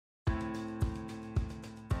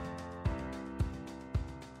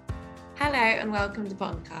Hello and welcome to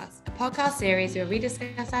Bondcast, a podcast series where we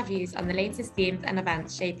discuss our views on the latest themes and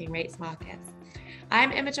events shaping rates markets.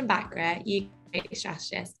 I'm Imogen Bachra, UK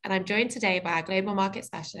strategist, and I'm joined today by our global market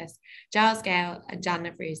specialists, Giles Gale and Jan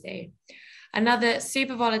Nevruzi. Another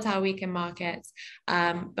super volatile week in markets,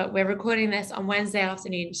 but we're recording this on Wednesday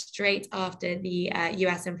afternoon, straight after the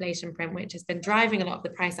US inflation print, which has been driving a lot of the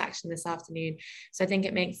price action this afternoon. So I think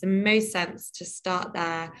it makes the most sense to start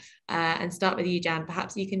there and start with you, Jan.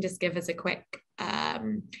 Perhaps you can just give us a quick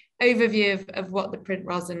overview of what the print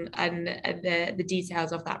was and the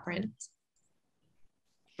details of that print.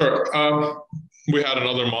 Sure. We had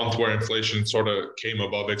another month where inflation sort of came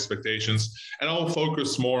above expectations, and I'll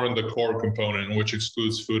focus more on the core component, which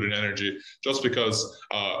excludes food and energy, just because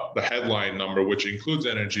the headline number, which includes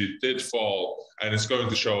energy, did fall, and it's going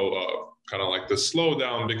to show kind of like the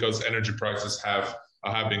slowdown because energy prices have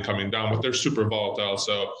been coming down, but they're super volatile.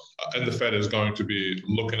 So, and the Fed is going to be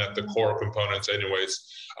looking at the core components anyways.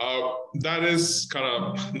 That is kind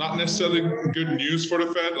of not necessarily good news for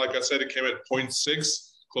the Fed. Like I said, it came at 0.6.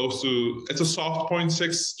 Close to, it's a soft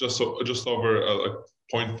 0.6, just over a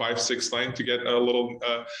 0.569 to get a little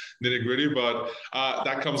nitty gritty, but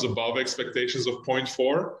that comes above expectations of 0.4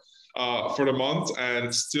 for the month,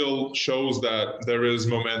 and still shows that there is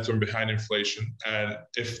momentum behind inflation. And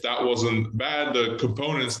if that wasn't bad, the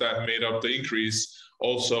components that made up the increase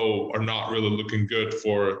also are not really looking good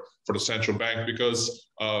for the central bank, because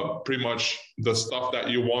pretty much the stuff that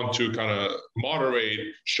you want to kind of moderate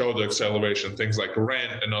show the acceleration, things like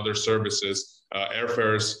rent and other services,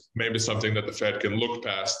 airfares, maybe something that the Fed can look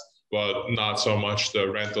past, but not so much the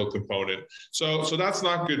rental component. So that's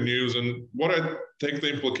not good news. And what I think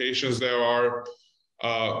the implications there are,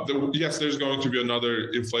 yes, there's going to be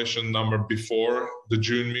another inflation number before the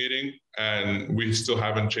June meeting, and we still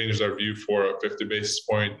haven't changed our view for a 50 basis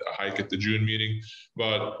point hike at the June meeting.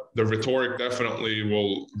 But the rhetoric definitely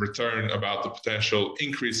will return about the potential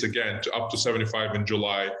increase again to up to 75 in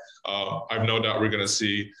July. I've no doubt we're going to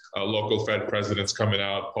see local Fed presidents coming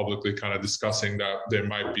out publicly kind of discussing that there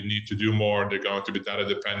might be need to do more. They're going to be data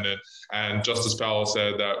dependent. And Justice Powell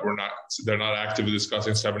said that they're not actively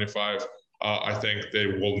discussing 75. I think they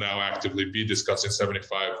will now actively be discussing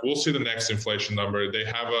 75. We'll see the next inflation number.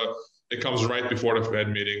 It comes right before the Fed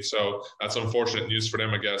meeting, so that's unfortunate news for them,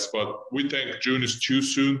 I guess. But we think June is too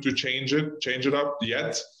soon to change it up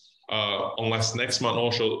yet, unless next month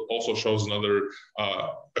also shows another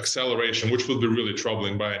acceleration, which will be really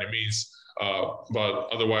troubling by any means. But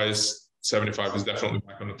otherwise, 75 is definitely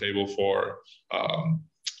back on the table for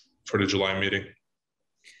the July meeting.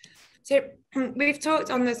 So we've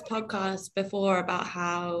talked on this podcast before about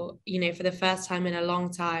how, for the first time in a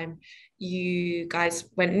long time, you guys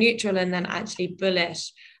went neutral and then actually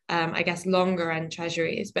bullish, I guess, longer end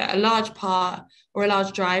treasuries. But a large part or a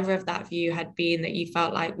large driver of that view had been that you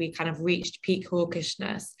felt like we kind of reached peak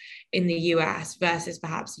hawkishness in the US versus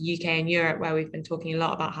perhaps UK and Europe, where we've been talking a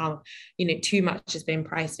lot about how, too much has been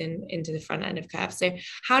priced into the front end of curve. So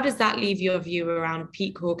how does that leave your view around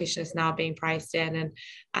peak hawkishness now being priced in?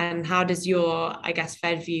 And how does your, I guess,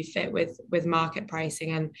 Fed view fit with market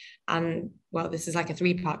pricing? And well, this is like a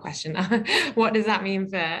three-part question. What does that mean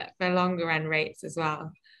for longer end rates as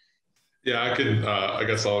well? Yeah, I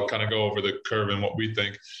guess I'll kind of go over the curve and what we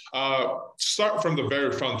think. Start from the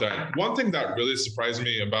very front end. One thing that really surprised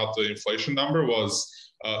me about the inflation number was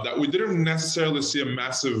that we didn't necessarily see a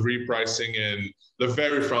massive repricing in the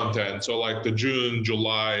very front end. So like the June,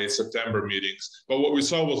 July, September meetings. But what we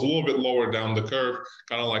saw was a little bit lower down the curve,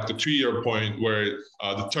 kind of like the 2-year point where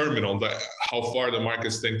the terminal, how far the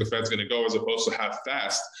markets think the Fed's going to go as opposed to how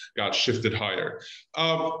fast, got shifted higher.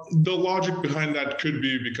 The logic behind that could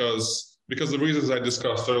be because the reasons I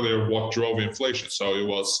discussed earlier, what drove inflation. So it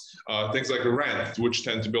was things like rent, which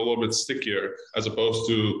tend to be a little bit stickier as opposed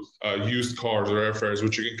to used cars or airfares,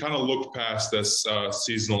 which you can kind of look past as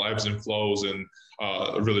seasonal ebbs and flows and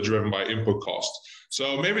really driven by input costs.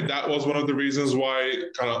 So maybe that was one of the reasons why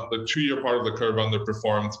kind of the 2-year part of the curve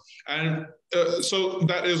underperformed. And so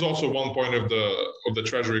that is also one point of the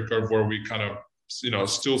treasury curve where we kind of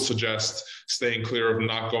still suggest staying clear of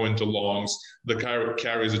not going to longs. The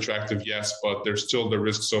carry is attractive, yes, but there's still the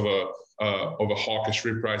risks of a hawkish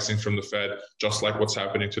repricing from the Fed, just like what's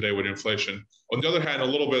happening today with inflation. On the other hand, a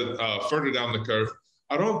little bit further down the curve,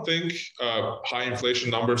 I don't think high inflation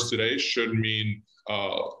numbers today should mean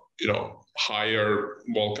higher,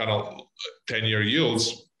 well, kind of 10-year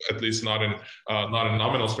yields, at least not in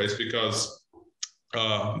nominal space, because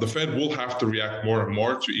the Fed will have to react more and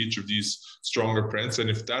more to each of these stronger prints. And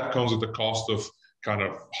if that comes at the cost of kind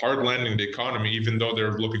of hard landing the economy, even though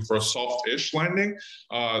they're looking for a soft-ish landing,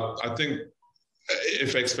 I think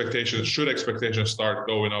if expectations start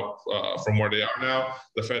going up from where they are now,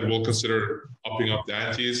 the Fed will consider upping up the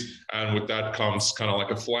antes, and with that comes kind of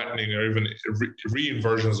like a flattening or even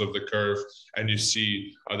re-inversions of the curve, and you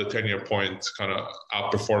see the 10-year point kind of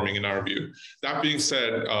outperforming in our view. That being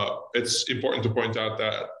said, it's important to point out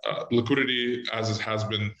that liquidity, as it has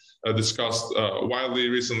been discussed widely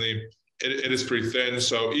recently, it is pretty thin.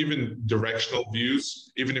 So even directional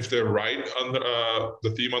views, even if they're right on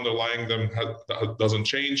the theme underlying them doesn't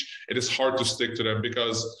change, it is hard to stick to them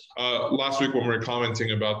because last week when we were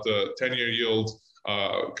commenting about the 10-year yield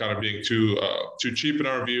kind of being too cheap in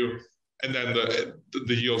our view, and then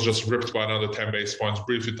the yields just ripped by another 10 basis points,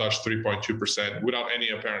 briefly touched 3.2% without any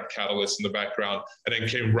apparent catalyst in the background, and then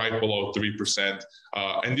came right below 3%.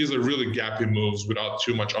 And these are really gappy moves without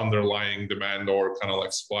too much underlying demand or kind of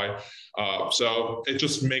like supply. So it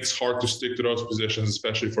just makes hard to stick to those positions,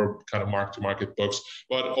 especially for kind of mark-to-market books.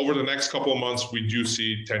 But over the next couple of months, we do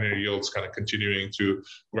see 10-year yields kind of continuing to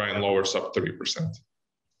grind lower, sub 3%.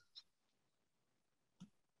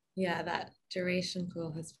 Yeah, that duration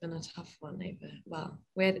call has been a tough one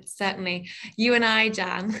we're certainly, you and I,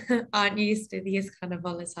 Jan, aren't used to these kind of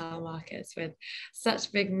volatile markets with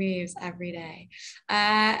such big moves every day.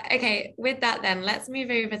 Okay, with that then, let's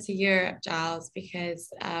move over to Europe, Giles,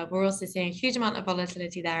 because we're also seeing a huge amount of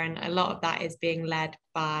volatility there, and a lot of that is being led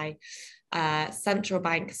by central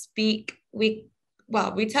bank speak.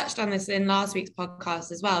 We touched on this in last week's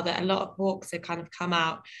podcast as well, that a lot of hawks have kind of come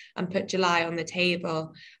out and put July on the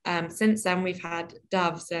table. Since then, we've had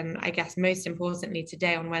doves, and I guess most importantly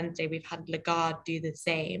today on Wednesday, we've had Lagarde do the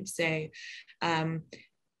same. So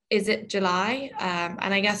is it July?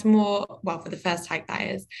 And I guess for the first hike, that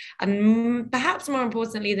is. And perhaps more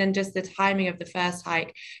importantly than just the timing of the first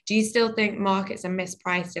hike, do you still think markets are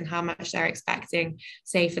mispriced in how much they're expecting,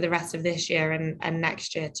 say, for the rest of this year and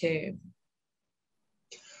next year too?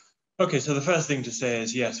 Okay, so the first thing to say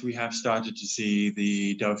is, yes, we have started to see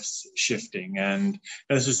the doves shifting, and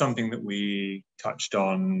this is something that we touched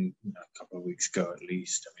on a couple of weeks ago at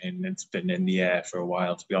least. I mean, it's been in the air for a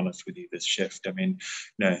while, to be honest with you, this shift. I mean,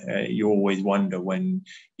 you always wonder when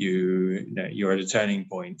you're at a turning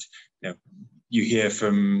point. You hear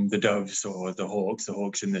from the doves or the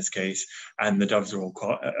hawks in this case, and the doves are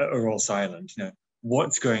all silent.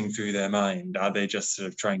 What's going through their mind? Are they just sort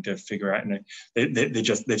of trying to figure out? They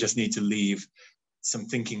just need to leave some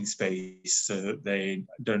thinking space so that they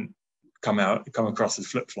don't come across as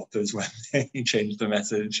flip-floppers when they change the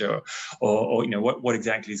message, or what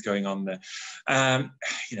exactly is going on there.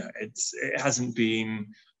 It hasn't been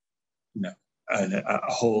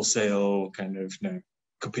a wholesale kind of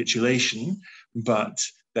capitulation, but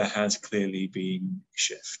there has clearly been a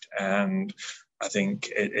shift, and I think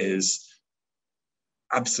it is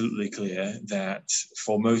absolutely clear that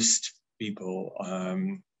for most people,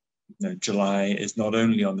 July is not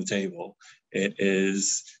only on the table, it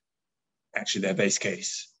is actually their base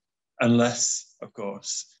case. Unless, of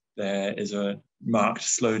course, there is a marked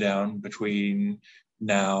slowdown between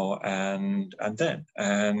now and then.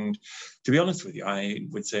 And to be honest with you, I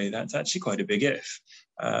would say that's actually quite a big if.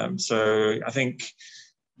 So I think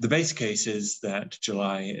the base case is that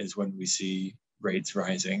July is when we see rates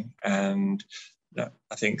rising, and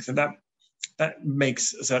I think that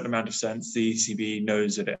makes a certain amount of sense. The ECB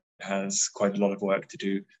knows that it has quite a lot of work to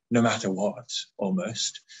do, no matter what,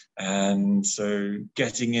 almost. And so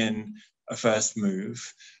getting in a first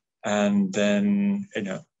move, and then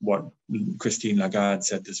what Christine Lagarde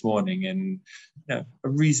said this morning in a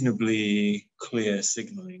reasonably clear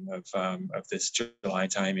signaling of this July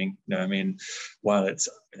timing. I mean, while it's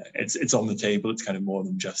on the table, it's kind of more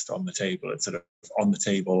than just on the table. It's sort of on the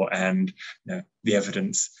table, and the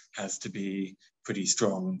evidence has to be pretty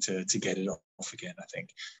strong to get it off again, I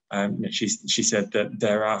think. She said that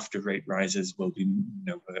thereafter rate rises will be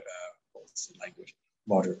what's the language,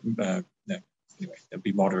 moderate. Anyway, they'll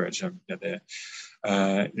be moderate. And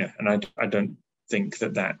I don't think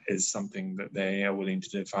that is something that they are willing to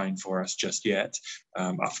define for us just yet.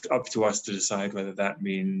 Up to us to decide whether that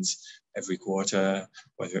means every quarter,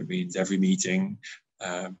 whether it means every meeting,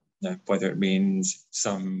 whether it means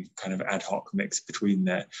some kind of ad hoc mix between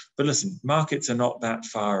there. But listen, markets are not that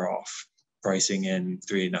far off pricing in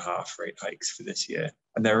 3.5 rate hikes for this year,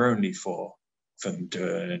 and there are only 4 for them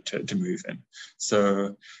to move in.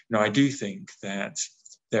 So I do think that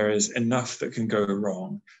there is enough that can go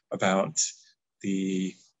wrong about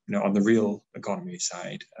the on the real economy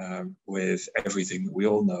side, with everything that we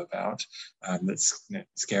all know about, that's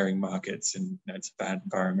scaring markets, and it's a bad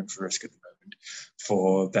environment for risk at the moment,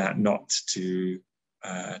 for that not to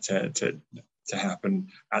to happen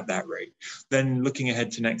at that rate. Then looking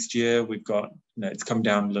ahead to next year, we've got, it's come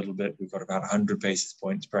down a little bit. We've got about 100 basis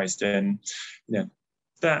points priced in.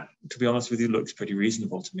 That, to be honest with you, looks pretty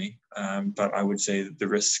reasonable to me. But I would say that the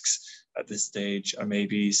risks at this stage are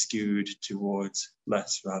maybe skewed towards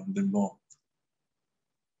less rather than more.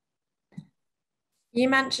 You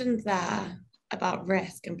mentioned there about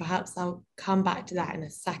risk, and perhaps I'll come back to that in a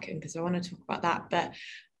second because I want to talk about that. But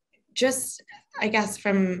just, I guess,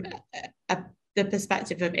 from the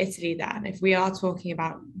perspective of Italy, then, if we are talking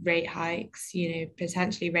about rate hikes,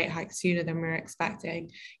 potentially rate hikes sooner than we're expecting,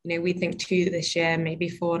 we think 2 this year, maybe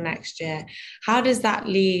 4 next year. How does that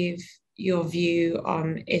leave your view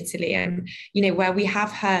on Italy? And, where we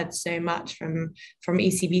have heard so much from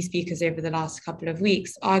ECB speakers over the last couple of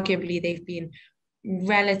weeks, arguably they've been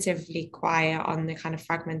relatively quiet on the kind of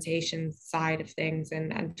fragmentation side of things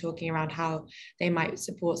and talking around how they might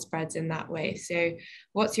support spreads in that way. So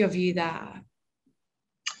what's your view there?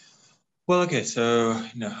 Well, okay, so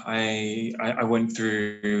I went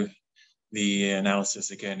through the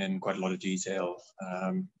analysis again in quite a lot of detail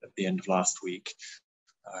at the end of last week,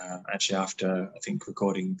 actually after, I think,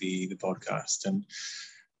 recording the podcast. And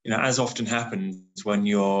as often happens when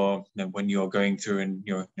you're going through and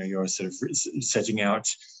you're sort of setting out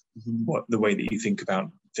what the way that you think about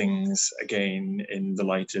things again in the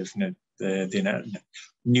light of the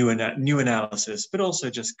new analysis, but also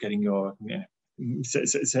just getting your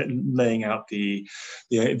laying out the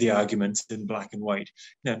arguments in black and white.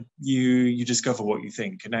 You discover what you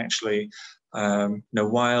think, and actually,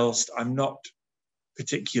 whilst I'm not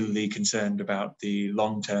particularly concerned about the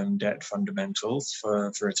long-term debt fundamentals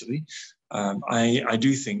for Italy, I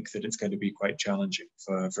do think that it's going to be quite challenging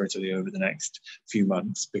for Italy over the next few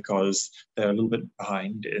months because they're a little bit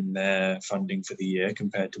behind in their funding for the year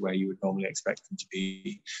compared to where you would normally expect them to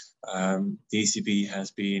be. The ECB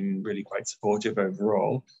has been really quite supportive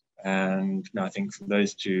overall, and I think from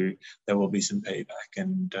those two there will be some payback,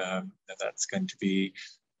 and that's going to be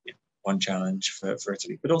one challenge for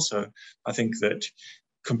Italy. But also, I think that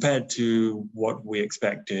compared to what we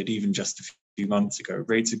expected, even just a few months ago,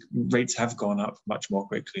 rates have gone up much more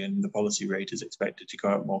quickly, and the policy rate is expected to go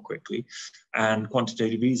up more quickly, and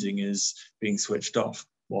quantitative easing is being switched off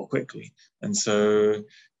more quickly. And so,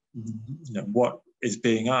 what is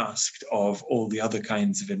being asked of all the other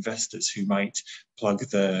kinds of investors who might plug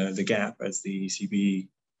the gap as the ECB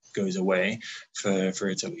goes away for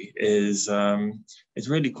Italy is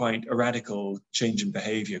really quite a radical change in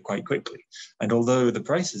behavior quite quickly. And although the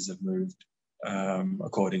prices have moved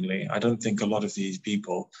accordingly, I don't think a lot of these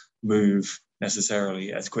people move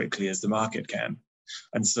necessarily as quickly as the market can.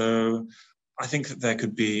 And so I think that there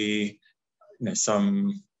could be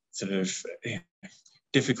some sort of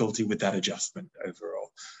difficulty with that adjustment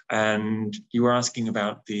overall. And you were asking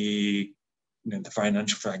about the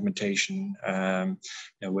financial fragmentation,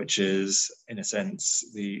 which is, in a sense,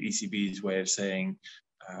 the ECB's way of saying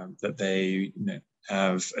that they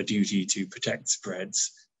have a duty to protect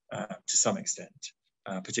spreads to some extent,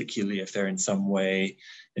 particularly if they're in some way,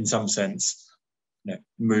 in some sense,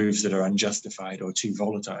 moves that are unjustified or too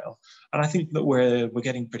volatile. And I think that we're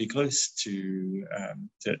getting pretty close to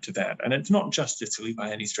that. And it's not just Italy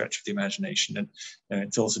by any stretch of the imagination. And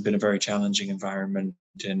it's also been a very challenging environment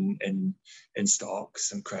in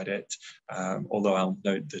stocks and credit. Although I'll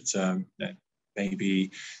note that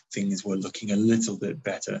maybe things were looking a little bit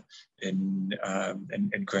better in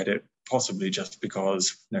credit, possibly just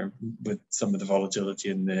because with some of the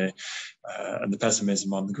volatility and the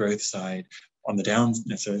pessimism on the growth side, on the down,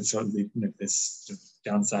 so this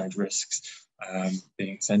downside risks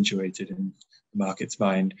being accentuated in the market's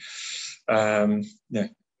mind.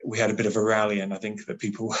 We had a bit of a rally, and I think that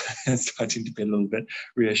people were starting to be a little bit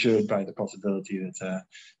reassured by the possibility that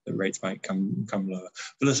the rates might come lower.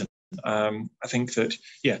 But listen, I think that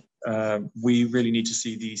we really need to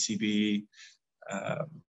see the ECB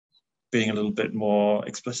being a little bit more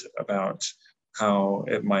explicit about how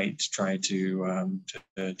it might try to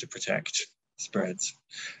protect spreads.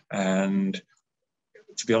 And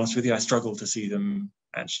to be honest with you, I struggle to see them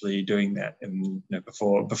actually doing that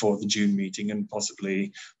before the June meeting and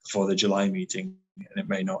possibly before the July meeting, and it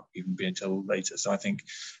may not even be until later. So I think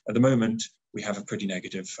at the moment we have a pretty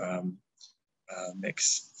negative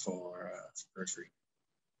mix for periphery.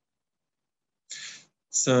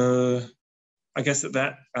 So I guess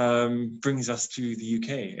that brings us to the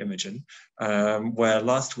UK, Imogen, where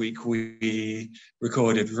last week we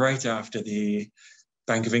recorded right after the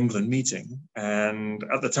Bank of England meeting. And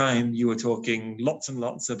at the time, you were talking lots and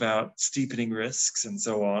lots about steepening risks and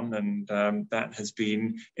so on. And that has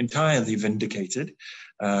been entirely vindicated.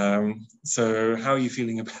 So how are you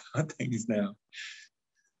feeling about things now?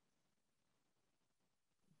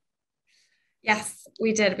 Yes,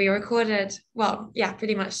 we did. We recorded, well, yeah,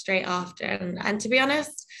 pretty much straight after. And to be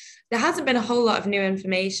honest, there hasn't been a whole lot of new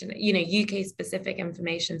information, UK specific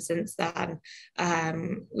information since then.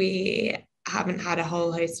 We haven't had a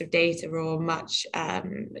whole host of data or much,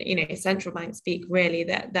 central bank speak really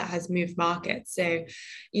that has moved markets. So,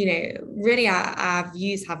 really our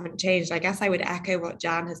views haven't changed. I guess I would echo what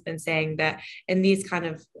Jan has been saying, that in these kind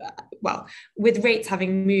of, with rates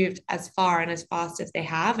having moved as far and as fast as they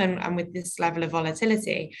have, and with this level of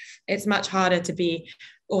volatility, it's much harder to be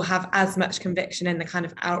or have as much conviction in the kind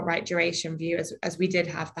of outright duration view as we did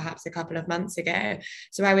have perhaps a couple of months ago.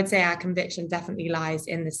 So I would say our conviction definitely lies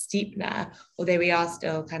in the steepener, although we are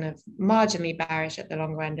still kind of marginally bearish at the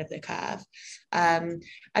longer end of the curve. And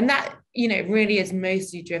that, really is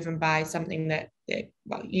mostly driven by something that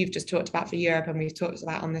you've just talked about for Europe, and we've talked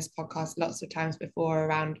about on this podcast lots of times before,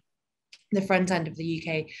 around the front end of the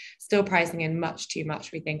UK still pricing in much too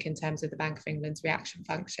much, we think, in terms of the Bank of England's reaction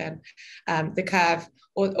function. The curve,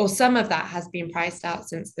 or some of that, has been priced out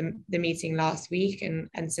since the meeting last week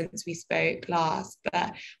and since we spoke last,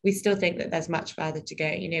 but we still think that there's much further to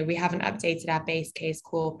go. We haven't updated our base case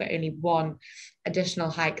call for only one additional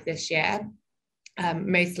hike this year.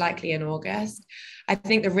 Most likely in August. I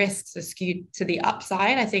think the risks are skewed to the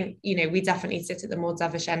upside. I think, we definitely sit at the more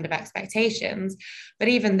dovish end of expectations. But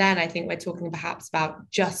even then, I think we're talking perhaps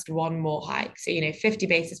about just one more hike. So, 50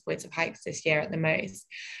 basis points of hikes this year at the most.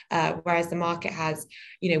 Whereas the market has,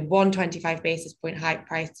 125 basis point hike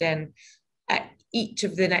priced in at each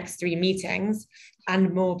of the next 3 meetings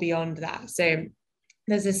and more beyond that. So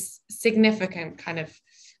there's this significant kind of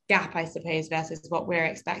gap, I suppose, versus what we're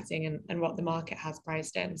expecting and what the market has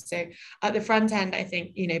priced in. So at the front end, I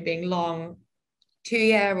think, being long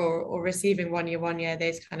 2-year or receiving 1-year,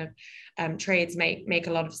 those kind of trades make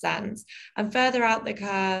a lot of sense. And further out the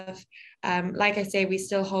curve, like I say, we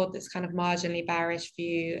still hold this kind of marginally bearish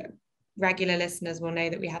view. Regular listeners will know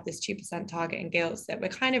that we have this 2% target in gilts that we're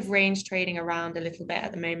kind of range trading around a little bit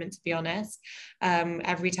at the moment, to be honest.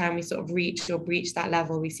 Every time we sort of reach or breach that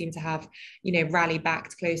level, we seem to have, rally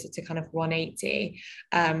back closer to kind of 180.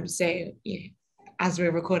 As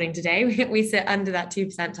we're recording today, we sit under that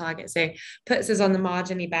 2% target. So puts us on the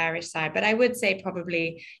marginally bearish side. But I would say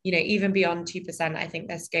probably, even beyond 2%, I think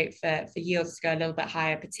there's scope for yields to go a little bit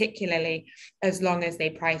higher, particularly as long as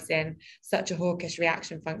they price in such a hawkish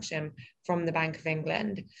reaction function from the Bank of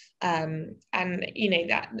England.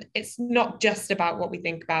 That it's not just about what we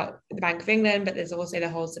think about the Bank of England, but there's also the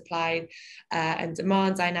whole supply and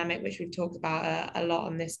demand dynamic, which we've talked about a lot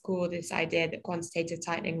on this call, this idea that quantitative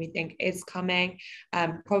tightening, we think, is coming,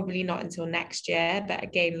 probably not until next year. But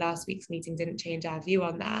again, last week's meeting didn't change our view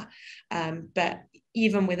on that. But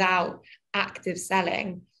even without active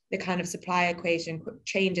selling, the kind of supply equation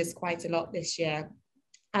changes quite a lot this year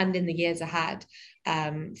and in the years ahead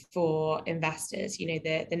for investors.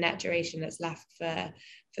 The net duration that's left for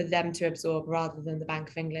them to absorb rather than the Bank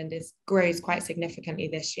of England grows quite significantly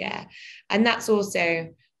this year. And that's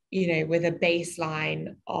also, with a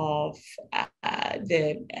baseline of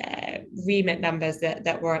the remit numbers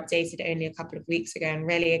that were updated only a couple of weeks ago. And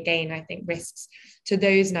really, again, I think risks to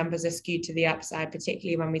those numbers are skewed to the upside,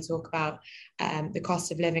 particularly when we talk about the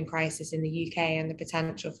cost of living crisis in the UK and the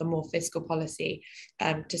potential for more fiscal policy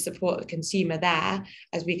to support the consumer there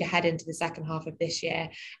as we head into the second half of this year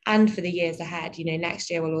and for the years ahead. Next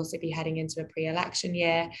year we'll also be heading into a pre-election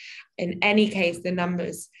year. In any case, the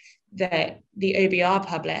numbers that the OBR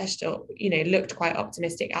published looked quite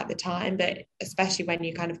optimistic at the time, but especially when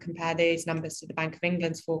you kind of compare those numbers to the Bank of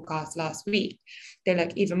England's forecast last week, they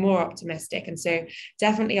look even more optimistic. And so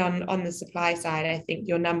definitely on the supply side, I think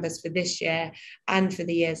your numbers for this year and for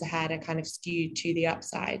the years ahead are kind of skewed to the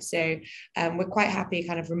upside. So we're quite happy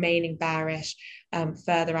kind of remaining bearish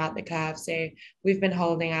further out the curve. So we've been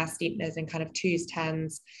holding our steepness in kind of 2s,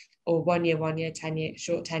 10s, or 1-year, 10-year,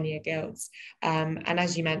 short 10-year gilts. And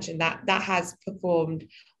as you mentioned, that has performed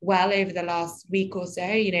well over the last week or so,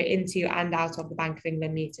 into and out of the Bank of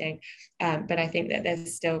England meeting. But I think that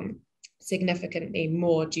there's still significantly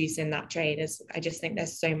more juice in that trade, as I just think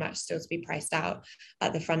there's so much still to be priced out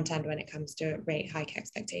at the front end when it comes to rate hike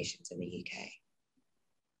expectations in the UK.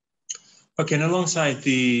 Okay, and alongside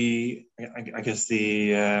the US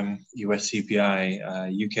CPI,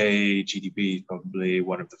 UK GDP is probably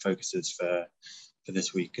one of the focuses for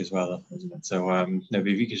this week as well, isn't it? So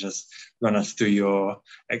maybe if you could just run us through your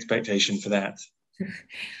expectation for that.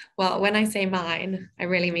 Well, when I say mine, I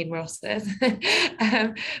really mean Ross's.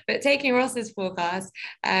 But taking Ross's forecast,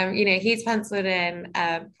 he's penciled in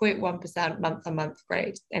 0.1% month-on-month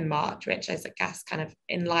growth in March, which is, I guess, kind of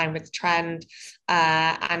in line with trend,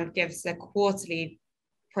 and gives a quarterly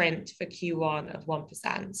print for Q1 of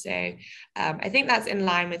 1%. So I think that's in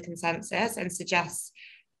line with consensus and suggests,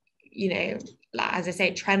 as I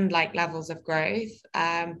say, trend-like levels of growth.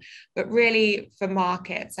 But really for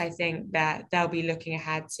markets, I think that they'll be looking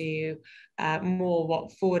ahead to more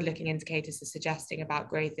what forward-looking indicators are suggesting about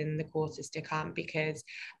growth in the quarters to come, because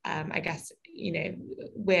I guess,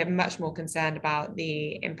 we're much more concerned about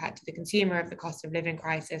the impact of the consumer of the cost of living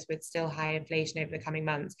crisis with still high inflation over the coming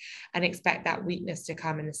months, and expect that weakness to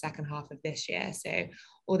come in the second half of this year. So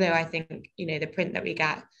although I think, the print that we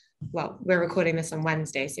get, well, we're recording this on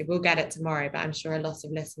Wednesday, so we'll get it tomorrow, but I'm sure a lot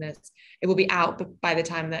of listeners, it will be out by the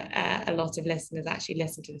time that a lot of listeners actually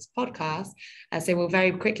listen to this podcast. So we'll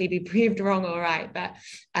very quickly be proved wrong or right. But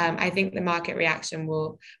I think the market reaction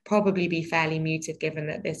will probably be fairly muted, given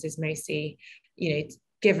that this is mostly,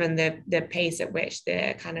 given the pace at which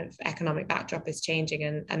the kind of economic backdrop is changing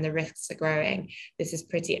and the risks are growing. This is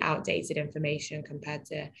pretty outdated information compared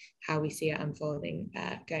to how we see it unfolding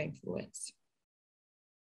going forwards.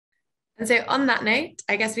 And so on that note,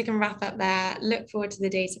 I guess we can wrap up there. Look forward to the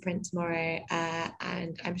data print tomorrow,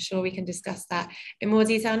 and I'm sure we can discuss that in more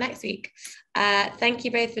detail next week. Thank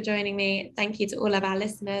you both for joining me. Thank you to all of our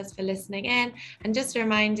listeners for listening in. And just a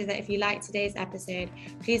reminder that if you liked today's episode,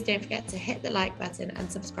 please don't forget to hit the like button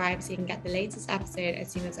and subscribe so you can get the latest episode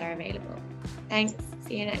as soon as they're available. Thanks.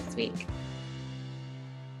 See you next week.